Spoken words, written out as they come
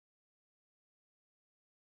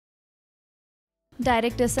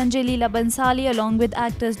Director Sanjay Leela Bhansali along with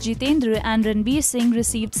actors Jeetendra and Ranveer Singh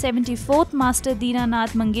received 74th Master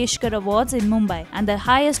Dinanath Mangeshkar Awards in Mumbai, and the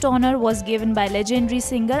highest honour was given by legendary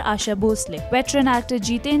singer Asha Bhosle. Veteran actor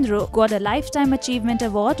Jeetendra got a Lifetime Achievement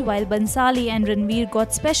Award, while Bhansali and Ranveer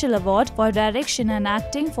got Special Award for direction and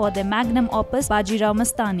acting for their magnum opus Bajirao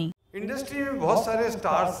Mastani. Industry में बहुत सारे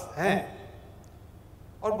stars हैं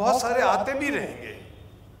और बहुत सारे आते भी रहेंगे,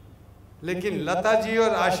 लेकिन लता जी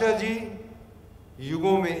और आशा जी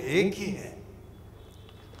युगों में एक ही है।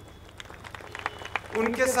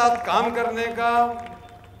 उनके साथ काम करने का,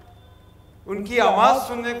 उनकी आवाज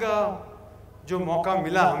सुनने का जो मौका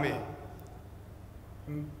मिला हमें,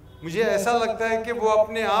 मुझे ऐसा लगता है कि वो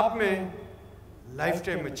अपने आप में लाइफ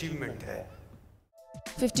टाइम अचीवमेंट है।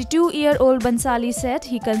 52-year-old Bhansali said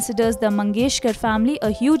he considers the Mangeshkar family a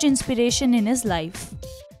huge inspiration in his life.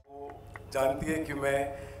 जानती है कि मैं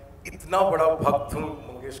इतना बड़ा भक्त हूँ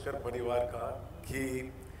मंगेशकर परिवार का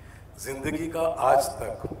कि ज़िंदगी का आज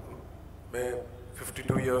तक, मैं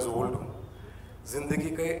 52 years old हूँ,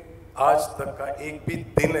 ज़िंदगी के आज तक का एक भी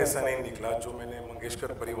दिन ऐसा नहीं निकला जो मैंने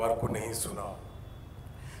मंगेशकर परिवार को नहीं सुना।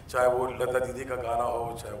 चाहे वो लता दीदी का गाना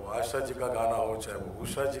हो, चाहे वो आशा जी का गाना हो, चाहे वो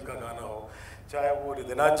उषा जी का गाना हो, चाहे वो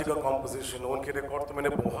दिनानाथ जी का कॉम्पोजिशन हो। उनके रिकॉर्ड तो मैंने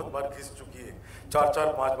बहुत बार खींच चुकी है,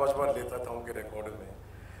 4-4, 5-5 बार लेता था उनके रिकॉर्ड में,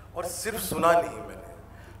 और सिर्फ सुना नहीं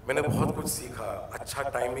मैंने बहुत कुछ सीखा। अच्छा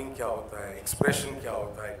टाइमिंग क्या होता है, एक्सप्रेशन क्या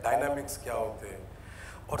होता है, डायनामिक्स क्या होते हैं,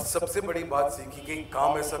 और सबसे बड़ी बात सीखी कि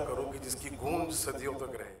काम ऐसा करो कि जिसकी गूंज सदियों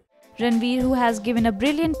तक रहे। Ranveer, who has given a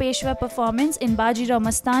brilliant Peshwa performance in Bajirao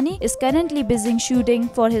Mastani, is currently busy shooting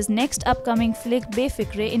for his next upcoming flick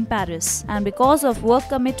Befikre in Paris. And because of work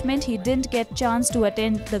commitment, he didn't get chance to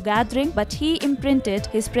attend the gathering, but he imprinted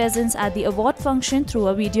his presence at the award function through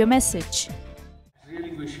a video message.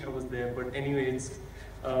 Really wish I was there, but anyways,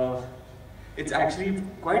 it's actually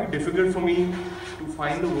quite difficult for me to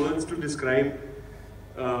find the words to describe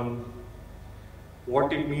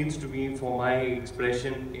what it means to me for my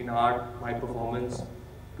expression in art, my performance,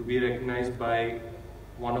 to be recognized by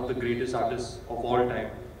one of the greatest artists of all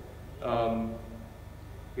time.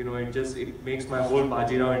 You know, it makes my whole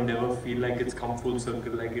Bajirao endeavor feel like it's come full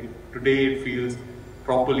circle. Today it feels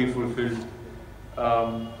properly fulfilled.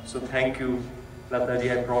 So thank you,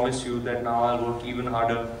 Lataji. I promise you that now I'll work even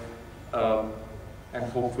harder, and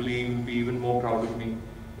hopefully you'll be even more proud of me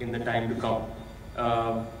in the time to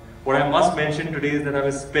come. What I must mention today is that I'm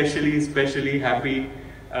especially happy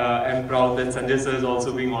and proud that Sanjay sir is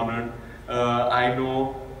also being honored. I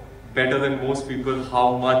know better than most people how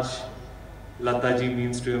much Lataji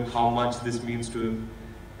means to him, how much this means to him.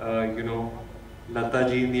 You know,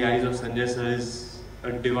 Lataji in the eyes of Sanjay sir is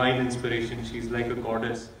a divine inspiration. She's like a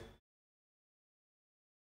goddess.